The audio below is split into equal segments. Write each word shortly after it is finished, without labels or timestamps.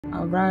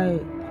All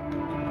right.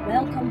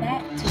 Welcome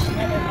back to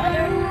another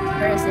Mother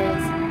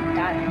versus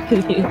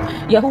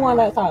Daughter. Yeah, who won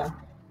last time?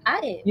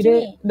 I did. You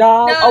did?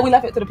 No. No. Oh, we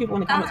left it to the people in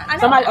the comments. I know,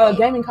 Somebody, I did.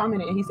 gaming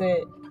commented, and he said,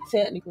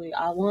 technically,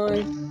 I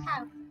won.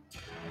 How?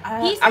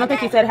 I don't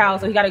think he said how,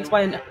 so he got to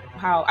explain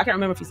how. I can't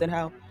remember if he said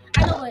how.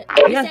 I know,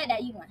 but he said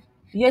that you won.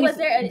 Yeah. Is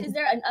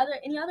there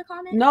any other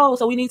comment? No,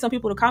 so we need some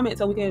people to comment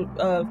so we can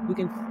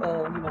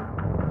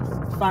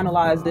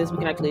finalize this. We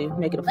can actually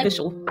make it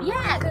official.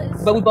 Yeah,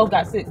 but we both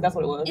got 6. That's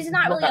what it was. It's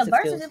not really a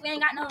versus if we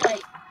ain't got no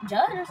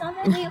judge or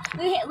something.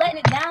 we letting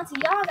it down to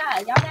y'all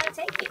guys. Y'all gotta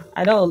take it.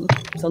 I know.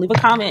 So leave a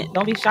comment.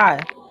 Don't be shy.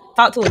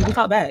 Talk to us. We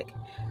talk back.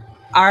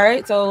 All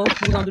right. So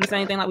we're gonna do the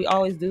same thing like we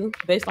always do,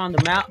 based on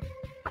the map.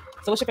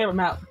 So what's your favorite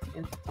map?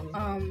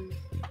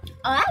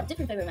 I have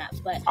different favorite maps,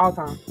 but all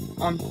time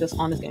on this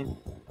game.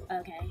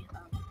 Okay.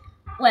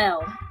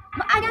 Well,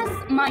 I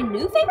guess my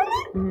new favorite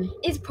map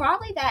is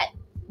probably that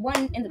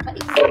one in the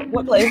place.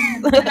 What place?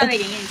 I'm not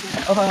making any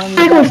sense.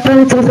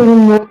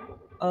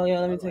 Oh yeah,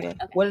 let me take it.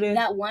 Okay. What it is?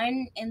 That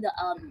one in the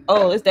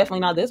Oh, it's definitely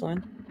not this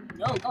one.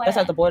 No, go ahead. That's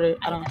at the border.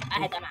 I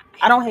had that map.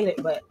 I don't hate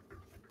it, but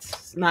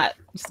it's not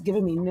just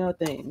giving me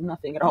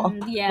nothing at all.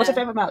 Yeah. What's your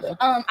favorite map though?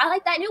 I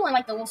like that new one,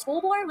 like the little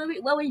school board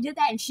where we did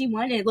that and she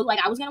won and it looked like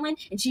I was gonna win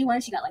and she won.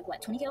 She got like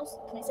what, 20 kills?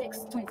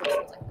 26? 26.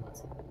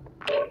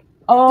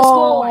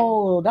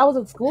 Oh, that was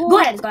at school? Go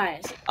ahead.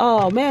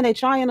 Oh man, they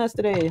trying us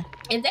today.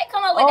 If they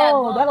come up with that.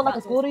 Oh, that look like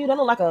a school to you? That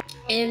look like a.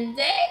 If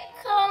they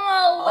come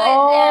up with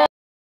that.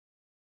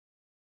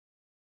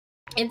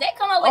 If they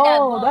come up with that.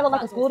 Oh, that look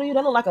like a school to you?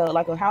 That look like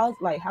a house,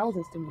 like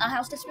houses to me. A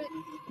house district?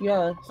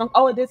 Yeah.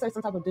 It did say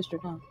some type of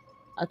district, huh?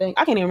 I think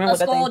I can't even remember what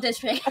that thing. School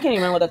district. I can't even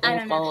remember what that thing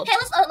was called. Hey,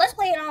 let's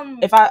play it.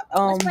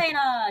 Let's play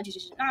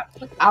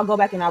it. I'll go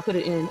back and I'll put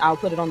it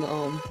on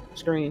the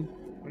screen.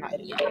 I'm not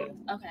editing.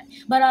 Yeah. Okay.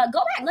 But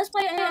go back. Let's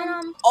play it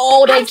and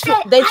Oh, they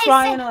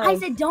trying us.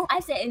 I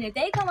said, and if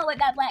they come up with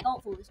that black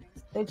gold foolishness.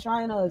 They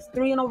trying us.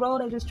 3 in a row.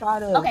 They just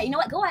tried us. Okay, you know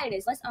what? Go ahead.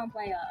 Let's play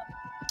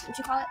what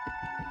you call it?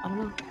 I don't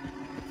know.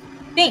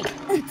 Think.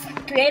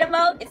 Creative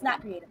mode. It's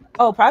not creative mode.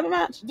 Oh, private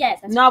match? Yes.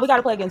 No, we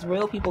gotta play against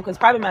real people because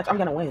private match I'm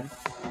gonna win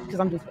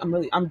because I'm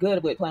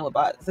good with playing with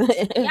bots.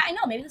 Yeah, I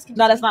know. Maybe this can.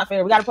 No, that's not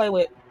fair. We gotta play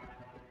with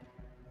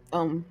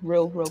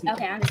real people.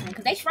 Okay, I understand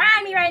because they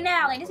trying me right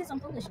now. Like this is some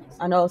foolishness.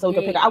 I know. So we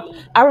can pick.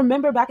 I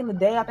remember back in the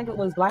day. I think it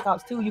was Black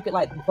Ops 2. You could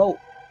vote.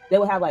 They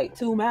would have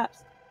 2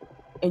 maps,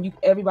 and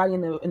everybody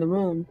in the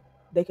room.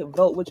 They could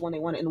vote which one they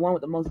wanted, and the one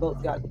with the most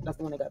votes that's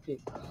the one that got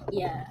picked.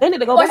 Yeah. They need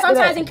to go back to that. Or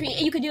sometimes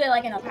you could do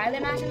it in a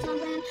private match or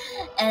something.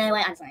 And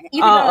I'm sorry.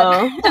 You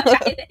can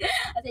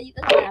you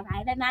could do it in a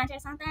private match or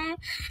something,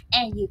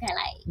 and you can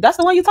That's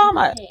the one you talking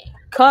about.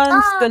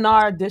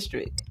 Kunstenaar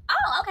District.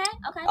 Oh, okay.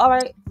 All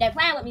right. They're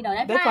playing with me though.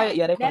 They playing.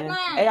 Yeah, they playing.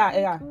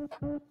 AI.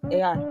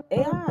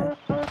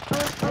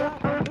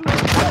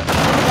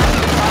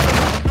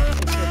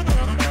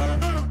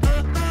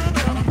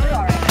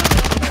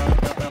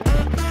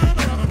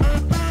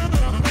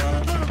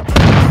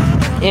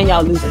 And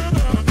y'all losing.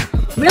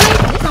 Really?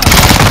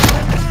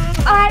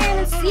 I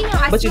didn't see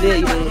him. But you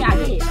did. Yeah, I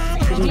did. I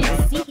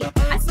didn't see him.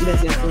 You didn't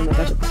see him.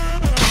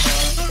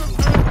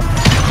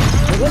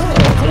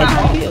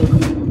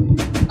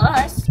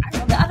 Us. I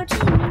know the other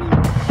team.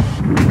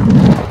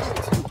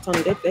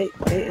 Tony, they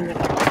in there.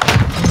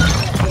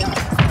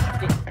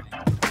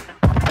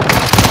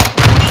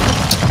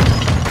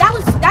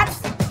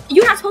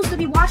 You're not supposed to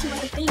be watching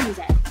what the thing is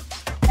at.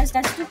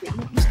 That's stupid.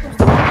 You're supposed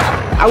to.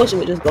 I wish it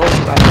would just go.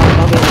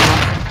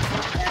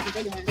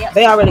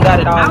 They already got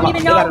it all.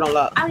 They got it on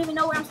lock. I don't even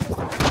know where I'm supposed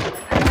to go.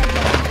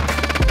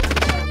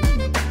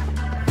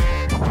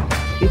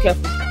 Be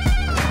careful.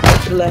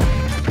 To the left.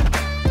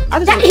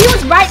 He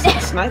was right there.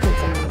 Sniping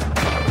someone.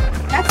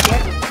 That's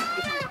scary.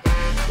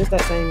 Just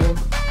that same one.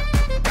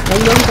 Now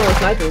you know he's going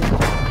sniping.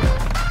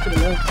 To the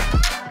left.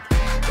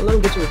 Don't let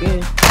him get you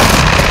again.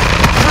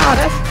 Wow,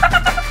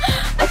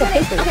 that's a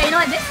pistol. Okay, you know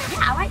what?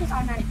 I like this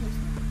automatic pistol.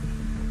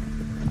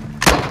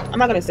 I'm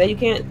not gonna say you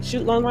can't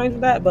shoot long range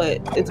with that, but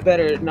it's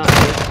better not to.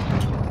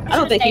 I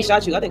don't think he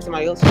shot you. I think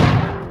somebody else.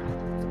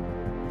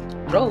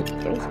 Bro,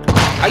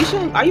 are you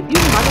shooting? Are you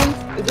using my guns?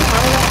 Is this my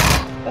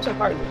gun? That's your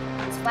partner.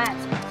 It's flat.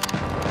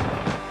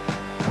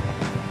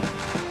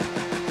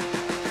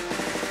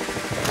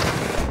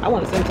 I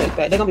want to take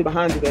that. They're gonna be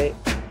behind you, babe.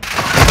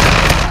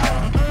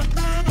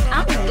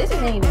 I don't know. This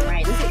isn't even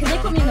right. Because they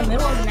put me in the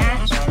middle of the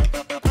match.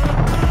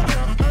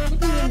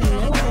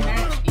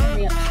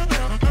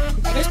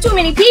 There's too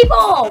many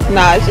people.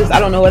 Nah, it's just I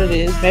don't know what it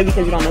is. Maybe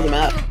because you don't know the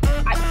map.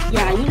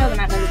 Yeah, you know the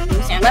map better than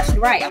me. Saying left to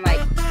right, I'm like.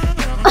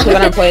 Because I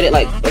done played it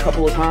a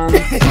couple of times.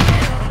 Right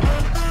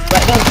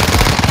there.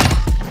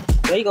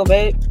 There you go,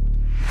 babe.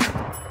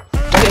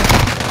 Okay.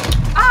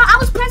 I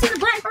was pressing the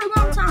button for a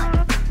long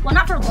time. Well,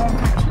 not for a long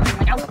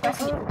time. I was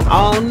pressing it.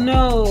 Oh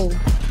no.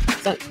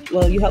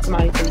 Well, you helped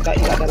somebody because you got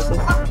that assist.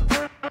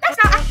 That's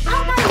not. I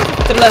don't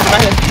know. To the left,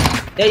 right here.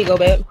 There you go,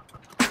 babe.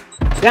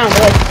 Down,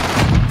 boy.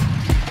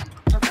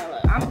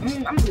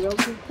 I'm real.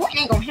 Point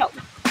ain't gonna help.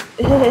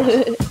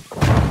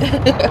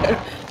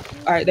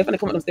 Alright, they're gonna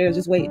come up the stairs.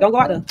 Just wait. Don't go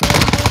out there.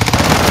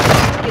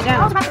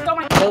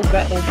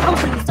 back there. I was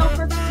thinking so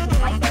perfect.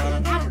 Like that.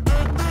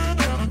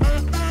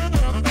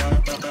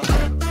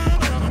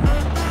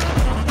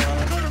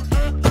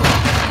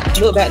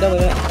 Look back that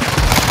way.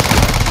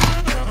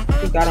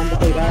 He got him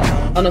before he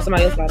died. Oh no,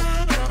 somebody else got him.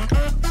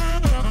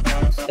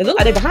 It look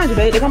like they're behind you,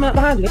 babe. They're coming up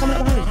behind you. They're coming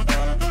up behind you.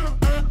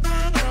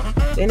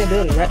 They're in that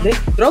building, right? They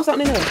throw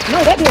something in there.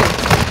 No, that building.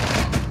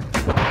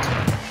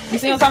 You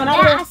see them coming out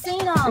Yeah, of I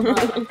seen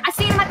them. I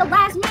seen them at the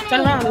last minute.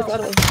 Turn around. Let's go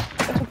the other way.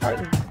 That's your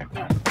partner.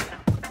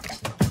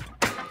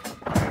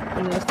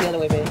 And then let's the other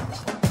way, babe.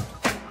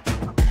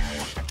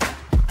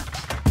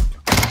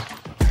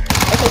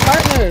 That's your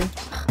partner.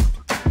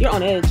 You're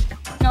on edge.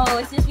 No,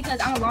 it's just because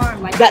I'm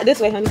alarmed. Like Back this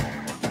way, honey.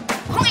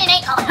 it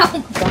ain't. Oh,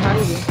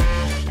 Behind you.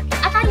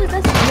 I thought he was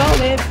this way. No,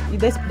 babe.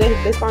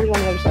 They spawned you on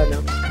the other side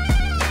now.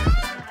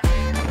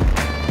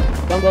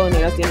 Don't go in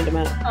there. That's the end of the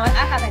map. Oh, I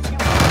have that too.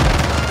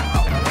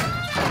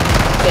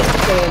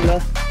 Stay on the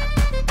left.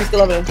 He's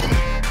still over there.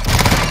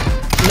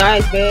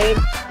 Nice, babe.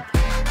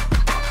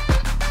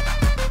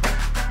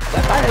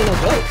 That fire ain't no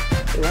joke.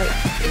 You're right.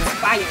 It's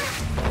fire.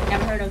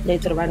 Never heard of They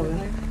to the right over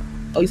there.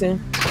 Oh, you see him?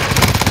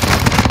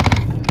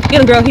 Get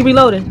him, girl. He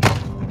reloaded.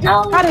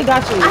 No. How they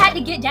got you? I had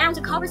to get down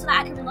to cover so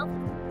that I could reload.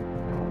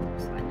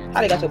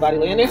 How they got your body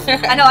laying there?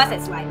 I know I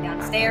said slide down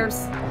the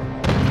stairs.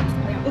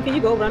 Oh, can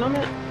you go run on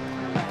that?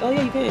 Oh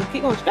yeah, you can.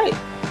 Keep going straight.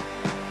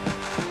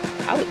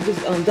 I would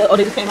just oh,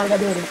 they just came out of that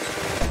building.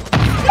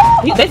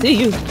 They see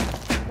you.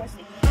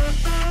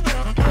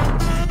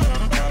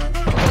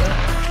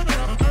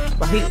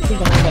 But he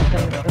gonna run back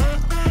there.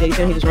 Yeah, you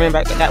see him? He just ran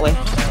back that way. See,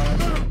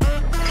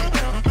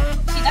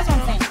 that's what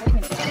I'm saying.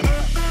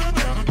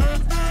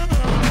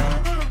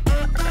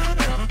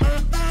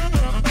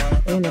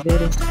 They're in the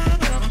building.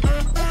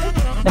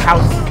 The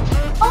house.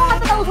 Oh, I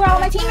thought that was where all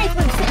my teammates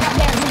were sitting up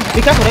there.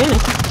 Be careful, they in there.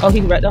 Oh,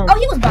 he right down. Oh,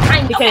 he was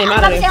behind me. He came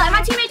out of there.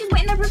 My teammate just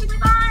went in there perfectly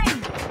fine.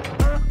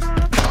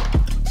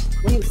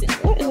 When he was sitting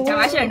there.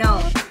 I should have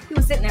known. He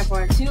was sitting there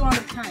for too long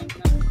of a time.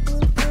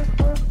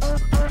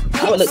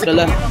 I would look to the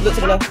left. Look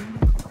to the left.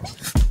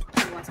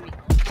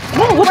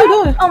 Oh, what you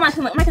doing? Oh, my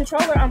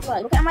controller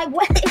unplugged. Okay, I'm like,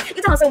 what?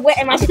 You're talking so wet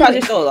in my I'm surprised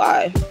you're still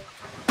alive.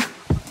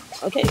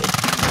 Okay.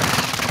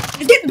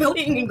 This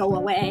building can go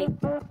away.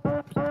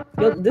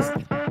 Yo,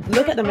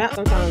 look at the map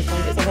sometimes.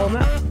 It's a whole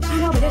map. I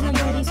know, but there's no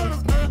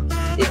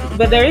UAVs.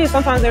 But there is.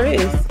 Sometimes there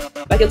is.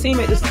 Like your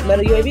teammate just let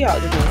a UAV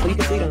out just now so you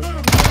can see them.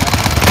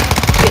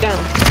 Get down.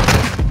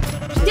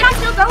 Did I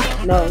still throw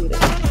it? No, you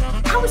didn't.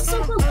 I was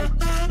so close.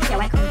 Yeah,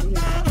 like coming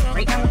through.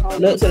 Right down the hall.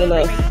 Look to the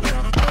left.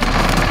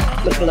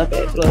 Look to the left,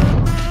 babe. To the left.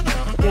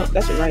 Yeah,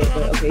 that's your right,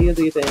 but okay, you'll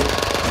do your thing.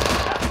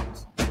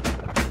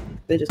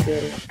 They just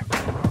did it.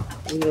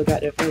 You look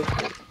out there first.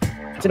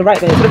 To the right,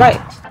 babe. To the right.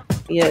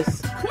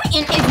 Yes.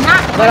 Quentin is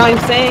not. But I'm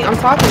saying, I'm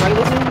talking. Are you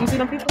listening? You see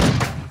them people?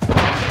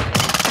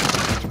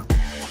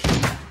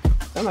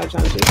 Somebody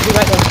trying to shoot. Be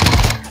right there.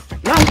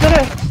 No, he's still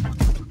there.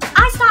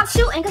 I stopped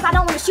shooting because I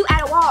don't want to shoot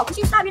at a wall. Because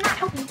you stop, you're not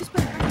helping. You just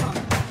put it on.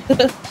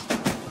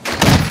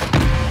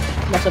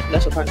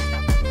 That's your partner.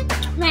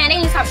 Man, they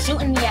need to stop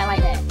shooting me at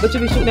like that. But you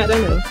be shooting at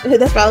them though.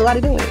 That's probably why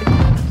they do it.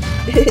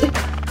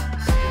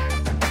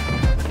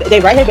 They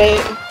right here, babe.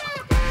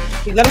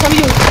 Let them come to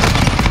you.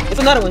 It's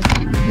another one.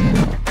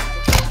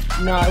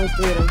 No, it was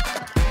 3 of them.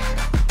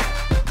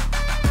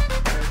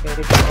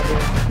 Okay,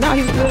 no,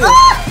 he was good.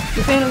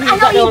 You seen him? He was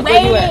back there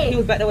where you at. He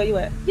was back there where you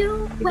at.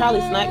 He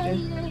probably sniped you.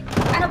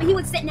 I know, but he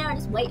was sitting there and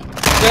just waiting.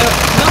 Well,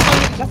 no,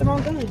 that's the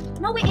wrong gun.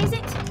 No, it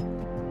isn't.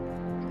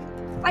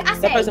 Like I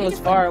said, that person was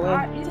far away.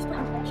 You just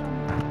putting pressure on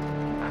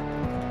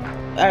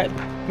me. Alright,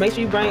 make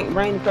sure you bring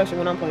the pressure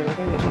when I'm playing,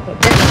 okay? Make sure you put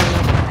pressure on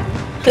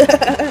me.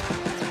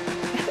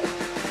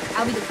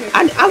 I'll be the peer I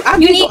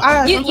you need need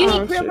eyes you need peer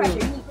sometimes, pressure.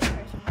 too. You need peer pressure.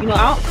 You know,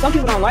 some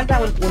people don't like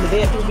that when the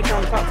dead people be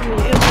trying to talk to me.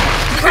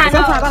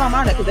 Sometimes I don't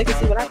mind that because they can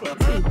see what I can't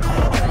see.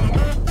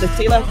 The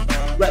Tila,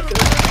 right there.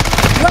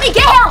 Let me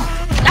get him!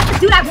 That's the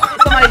dude I want.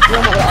 Somebody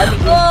threw him with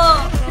RPG.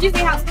 Oh, did you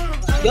see how?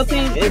 Your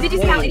team is. Did you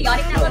see how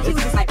idiotic that was? He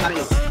was just like,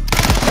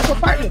 that's your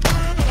partner.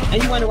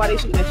 And you wonder why they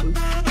shooting at you. You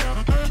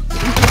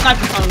can snipe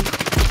your phone.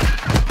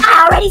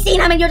 I already seen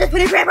him and you're just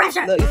putting peer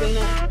pressure. Look, you seen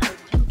that?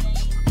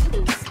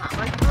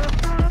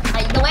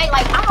 Like the way,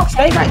 like I'm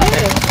okay. Stay right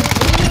there.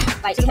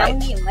 Like telling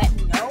me and letting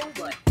me know,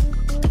 but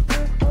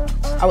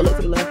I would look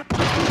to the left.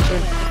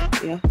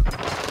 Yeah.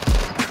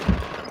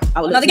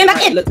 I would no, they're getting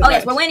back in. Oh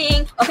yes, right. we're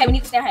winning. Okay, we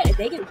need to stay ahead. If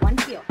they get 1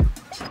 kill,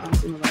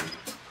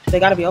 they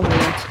gotta be over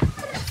there.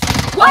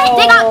 What?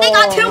 Oh. They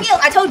got 2 kills.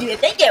 I told you,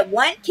 if they get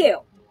 1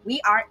 kill, we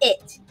are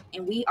it,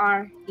 and we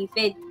are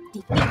defeat.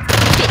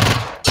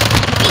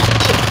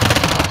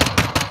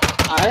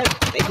 All right,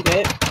 thank you,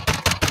 babe.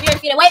 You're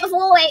defeated. Wait.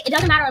 It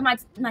doesn't matter if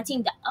my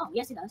team. Oh,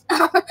 yes, it does.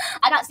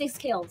 I got 6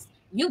 kills.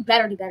 You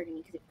better do better than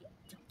me.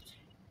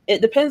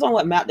 It depends on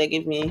what map they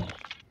give me.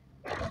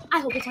 I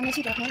hope it's one that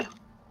you don't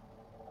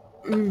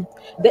know.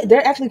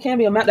 There actually can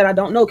be a map that I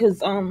don't know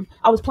because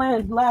I was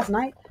playing last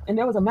night and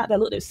there was a map that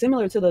looked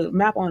similar to the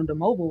map on the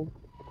mobile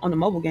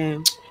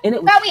game, and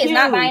it was Probably huge. is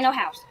not buying no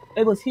house.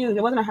 It was huge.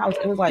 It wasn't a house.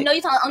 It was like no,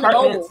 you're talking on the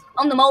mobile.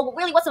 On the mobile.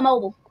 Really, what's a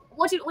mobile?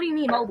 What do you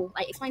mean mobile?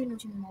 Like, explain to me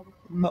what you mean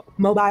mobile.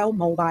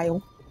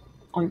 Mobile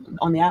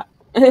on the app.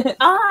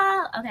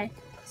 Ah, okay.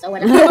 So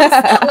what else?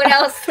 What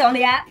else on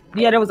the app?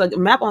 Yeah, there was a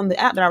map on the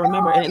app that I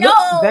remember, and it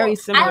looked very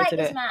similar to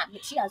that. This map.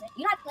 She doesn't.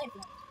 You don't have to play it.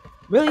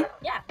 Really?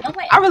 Yeah, don't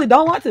play it. I really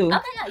don't want to. Okay,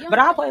 yeah, but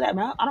I'll play that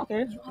map. I don't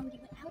care. You already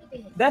went out of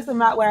it. That's the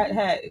map where I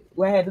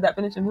had to that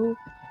finishing move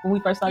when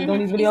we first started doing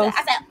these videos.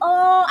 I said,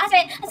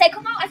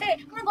 come on, go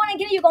on and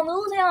get it. You're gonna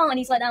lose him. And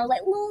he slowed down. I was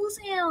like, lose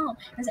him.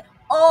 I said,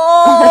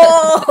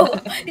 oh,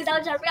 because I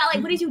was trying to figure out,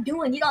 like, what is you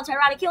doing? You gonna turn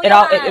around and kill him?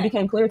 It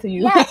became clear to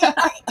you. Yeah,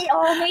 it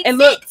all made and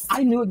sense. Look,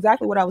 I knew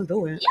exactly what I was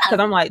doing. Yeah. Because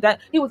I'm like that.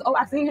 He was. Oh,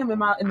 I seen him in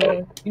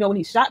the. You know, when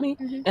he shot me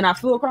and I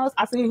flew across.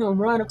 I seen him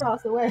run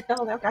across the way. I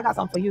was like, okay, I got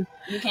something for you.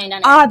 You can't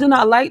done it. I do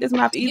not like this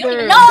map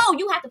either. No,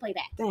 you have to play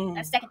that. Damn.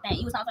 That's the second thing.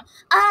 You was talking.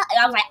 And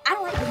I was like, I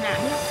don't like this map.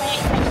 You have to play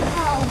it.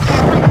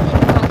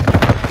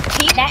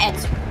 Keep that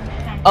extra.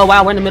 Okay. Oh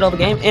wow, we're in the middle of the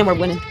game and we're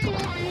winning.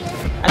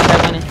 I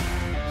started winning.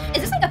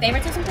 Is this like a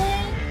favoritism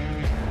thing?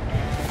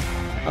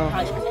 Oh.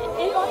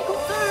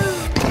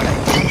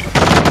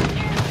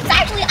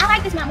 Actually, I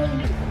like this map more than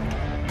you.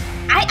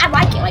 I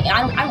like it. Like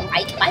I don't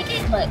like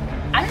it, but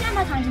I don't have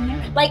my times in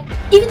here. Like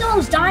even though I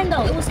was dying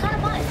though, it was kind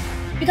of fun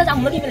because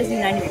I'm looking for this dude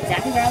and I knew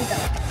exactly where I was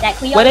going. That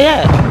Cleo. Where they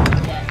at?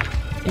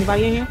 Yeah.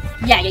 Anybody in here?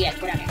 Yeah.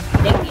 Go down there.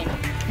 They gonna be in there.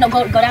 No,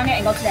 go down there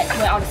and go to that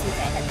where all the seats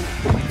at.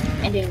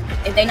 And then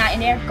if they're not in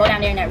there, go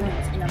down there in that room.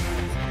 In those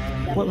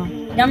rooms. What room?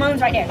 Them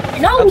rooms right there.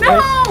 No. No.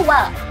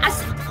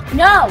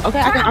 Okay,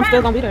 I'm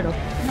still gonna be there though.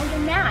 No, you're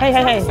not. Hey,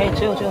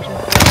 chill.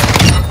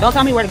 Don't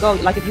tell me where to go.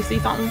 Like if you see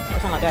something or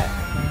something like that.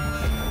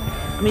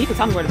 I mean, you can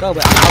tell me where to go,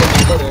 but I'm not always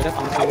gonna go there. That's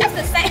all I'm saying. That's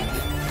the same.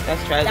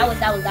 That's tragic. That was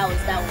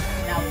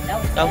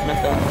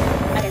messed up.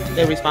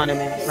 They responded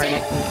me right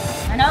next to me.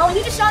 I know.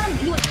 You just shot him.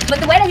 But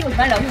the way that he was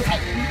running, though, he was like.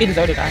 He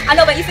deserted that. I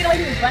know, but you see the way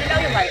he was running, though,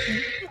 he was like.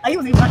 He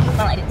was running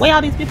like this. Where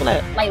all these people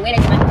at? Like the way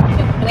that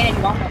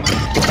you walked on.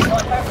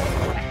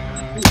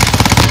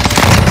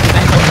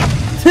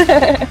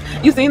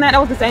 You seen that?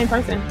 That was the same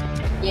person.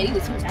 Yeah, he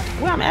was too.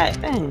 Where I'm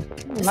at? Dang.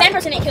 The same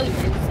person didn't kill you.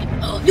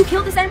 You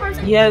killed the same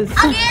person? Yes.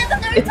 Again, the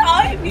third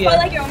time. You feel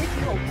like you're only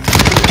killed.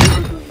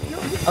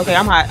 Okay,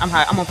 I'm hot.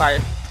 I'm on fire.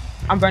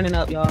 I'm burning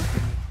up, y'all.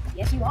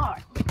 Yes, you are.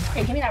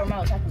 Hey, give me that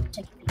remote so I can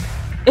check your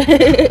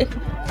feet.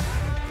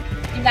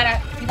 You got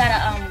a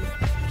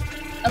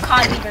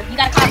card weaver. You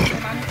got a card weaver,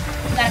 mommy.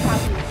 You got a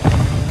card weaver.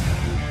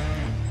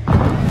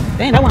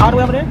 Dang, that went all the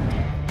way over there?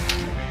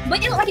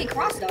 But it looked like it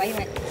crossed though. It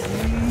went.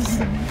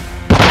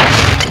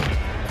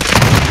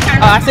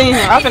 Oh, I seen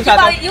him. I was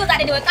trying to. You was about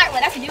to do a third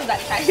one. That's what you was about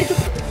to try to do.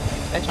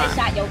 They trying. They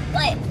shot your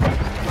butt.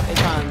 They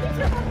trying.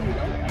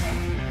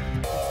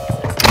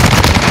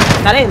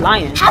 Now they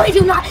lying. How did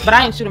you not? But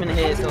I ain't shoot him in the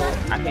head, so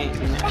I can't do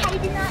that. How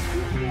did you not?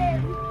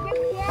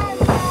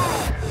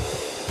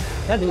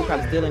 That dude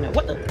probably still in there.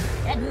 What the?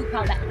 That dude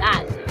probably about to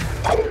die.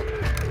 I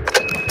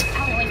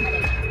don't know what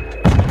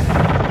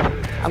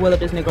I will if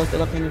this nigga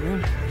still up in the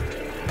room.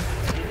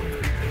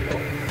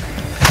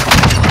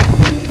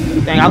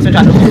 Dang, I was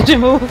trying to finish your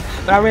move,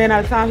 but I ran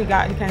out of time. He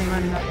came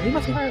running up. He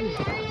must have heard me.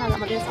 I got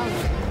my dead song.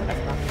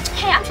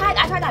 Hey, I tried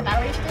that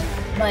battle rage thing,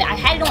 but I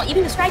had it on.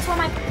 Even the strikes were on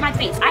my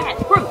face. I had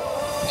proof.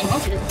 And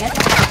most of this,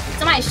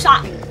 somebody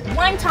shot me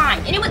one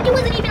time, and it wasn't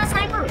even a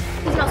sniper.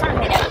 Because no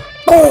sniper had that.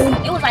 Boom!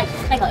 It was like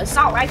an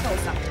assault rifle or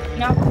something, you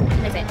know?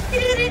 And they said,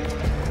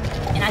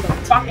 and I go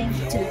dropping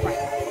to the ground.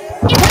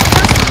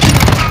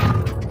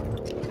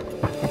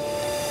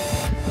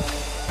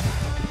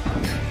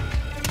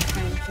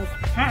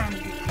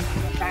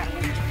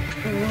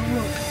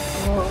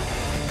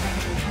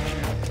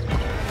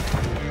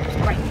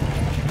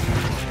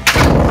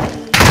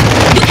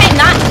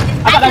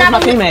 I thought that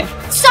was my teammate.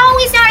 So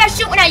we started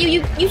shooting at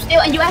you. You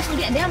still, and you actually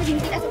getting damage. You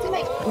think that's a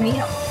teammate? We need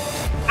help.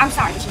 I'm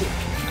sorry, but you.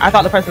 I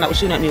thought the person that was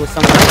shooting at me was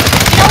someone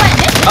else. You know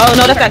what? Oh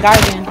no, that's that guy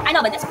again. I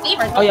know, but this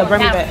fever. Oh yeah,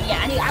 bring me back.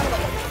 Yeah, I will.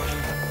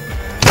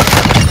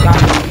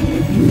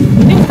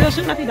 He was still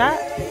shooting after he died.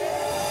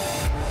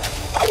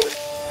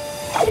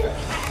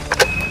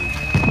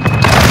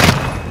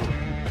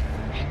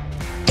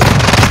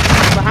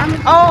 Behind me?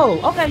 Oh,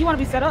 okay. You want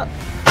to be set up?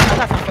 I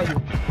got something for you.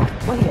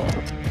 Where he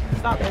at?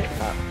 Stop it.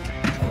 Stop.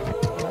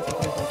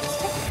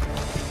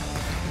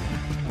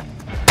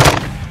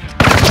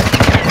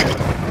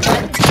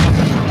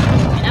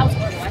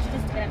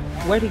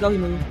 Where'd he go? He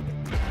moved.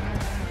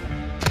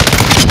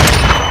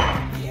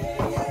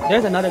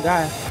 There's another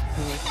guy.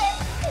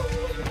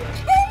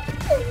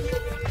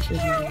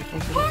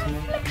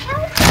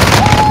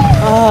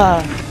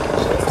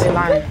 They're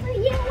lying.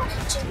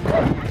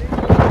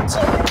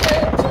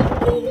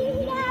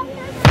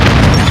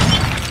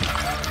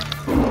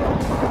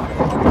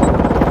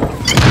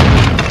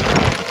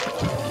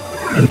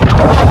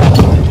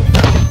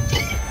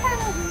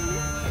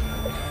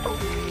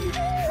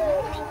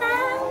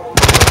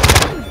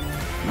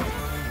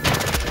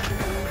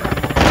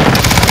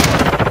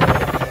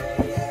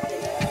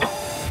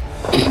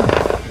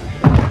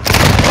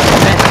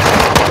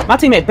 My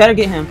teammate better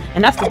get him,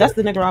 and that's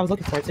the nigga I was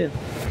looking for too.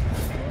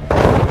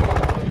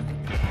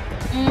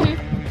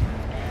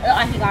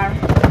 He got him.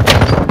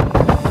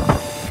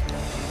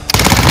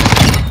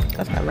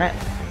 rat.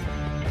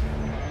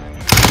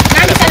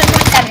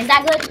 97.7. Is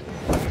that good?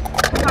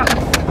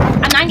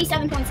 I'm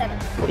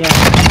 97.7. Yeah.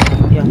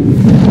 Yeah.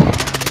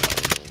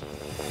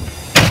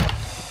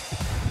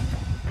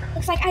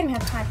 Looks like I don't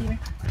have high fever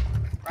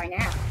right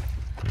now.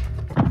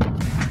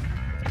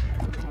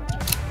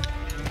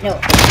 No.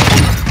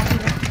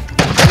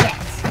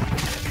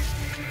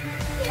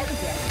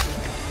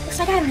 Looks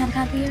like I don't have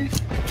copy here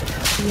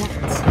yet.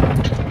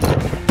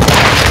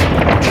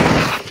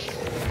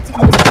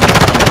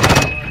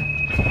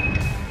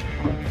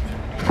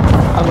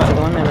 I'm about to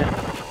go in there.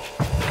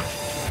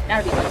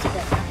 That'll be close to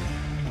that.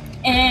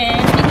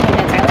 And speaking of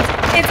that, Tyler,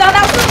 it's all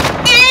about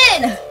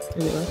in!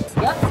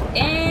 Yep,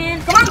 and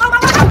come on, go!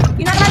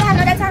 You're not allowed to have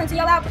no that time until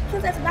you're allowed to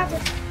put that about to. I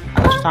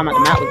was talking about the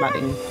map was about to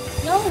end.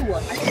 No, I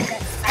think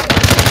that's.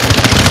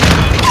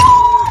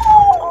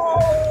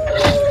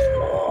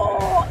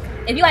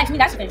 If you like me,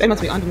 that's a finish. They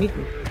must be underneath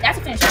me. That's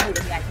a finish move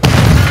if you like me.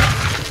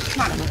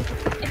 Come on.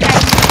 If you like me,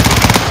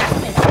 that's a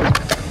finish.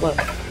 What?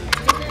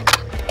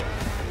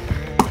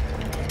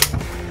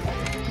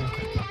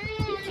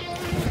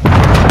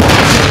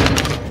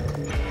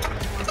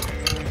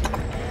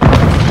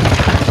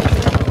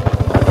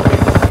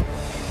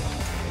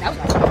 That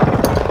was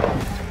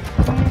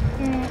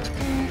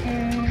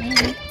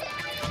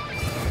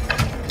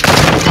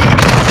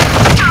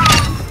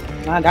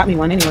I got me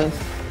one anyways.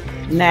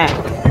 Nah.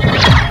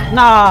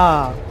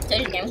 Nah. so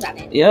this game was about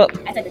that. Yep.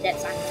 I said the dead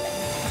sign.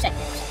 Check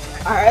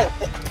that. Alright.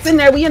 It's in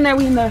there. We in there.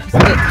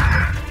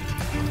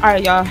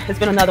 Alright, y'all. It's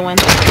been another one.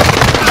 I'm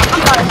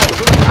sorry.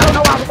 I don't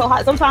know why I'm so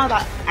hot. Sometimes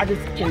I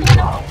just can't.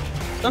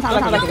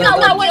 Sometimes I like to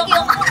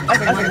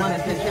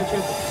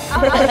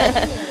go.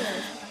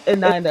 And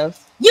 9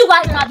 doves. You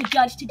guys are not the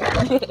judge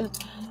today.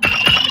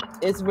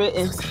 It's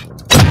written.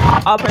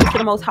 All praise to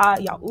the Most High.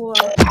 Y'all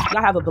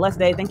have a blessed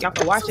day. Thank y'all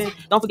for watching.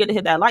 Don't forget to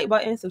hit that like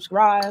button,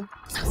 subscribe,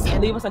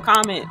 and leave us a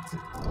comment.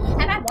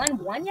 Have I won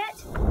one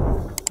yet?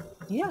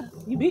 Yeah,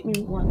 you beat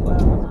me one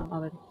time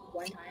already.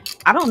 One time.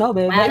 I don't know,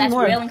 babe. Wow, Maybe that's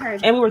more. real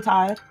encouraging. And we were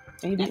tired.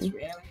 And you beat That's me.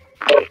 real.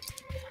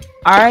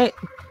 All right.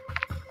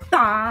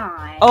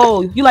 Bye.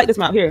 Oh, you like this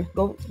map? Here,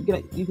 go get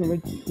it. You can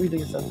redo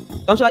your stuff.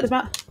 Don't you like this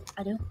map?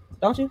 I do.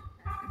 Don't you?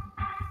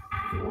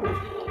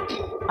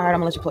 All right, I'm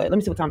gonna let you play it. Let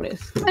me see what time it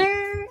is.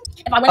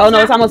 If I win Oh this no,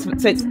 it's round-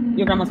 almost 6.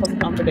 Your grandma's supposed to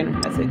come for dinner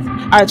at 6.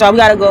 All right, y'all, we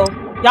gotta go.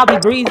 Y'all be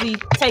breezy.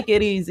 Take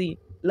it easy.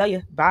 Love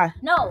you. Bye.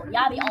 No,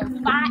 y'all be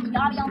on fire.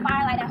 Y'all be on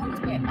fire like that Holy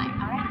Spirit fire.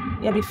 All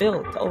right. Yeah, be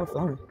filled to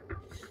overflowing.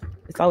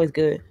 It's always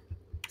good.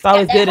 It's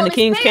always that good in the Holy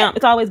King's Spirit. camp.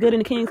 It's always good in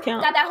the King's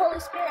camp. Got that Holy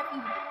Spirit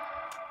fever.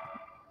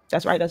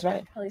 That's right. That's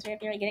right. Holy Spirit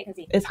fever. Get it? Cause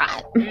It's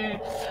hot.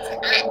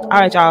 All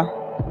right,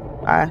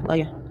 y'all. Bye. Love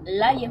you.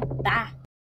 love you. Bye.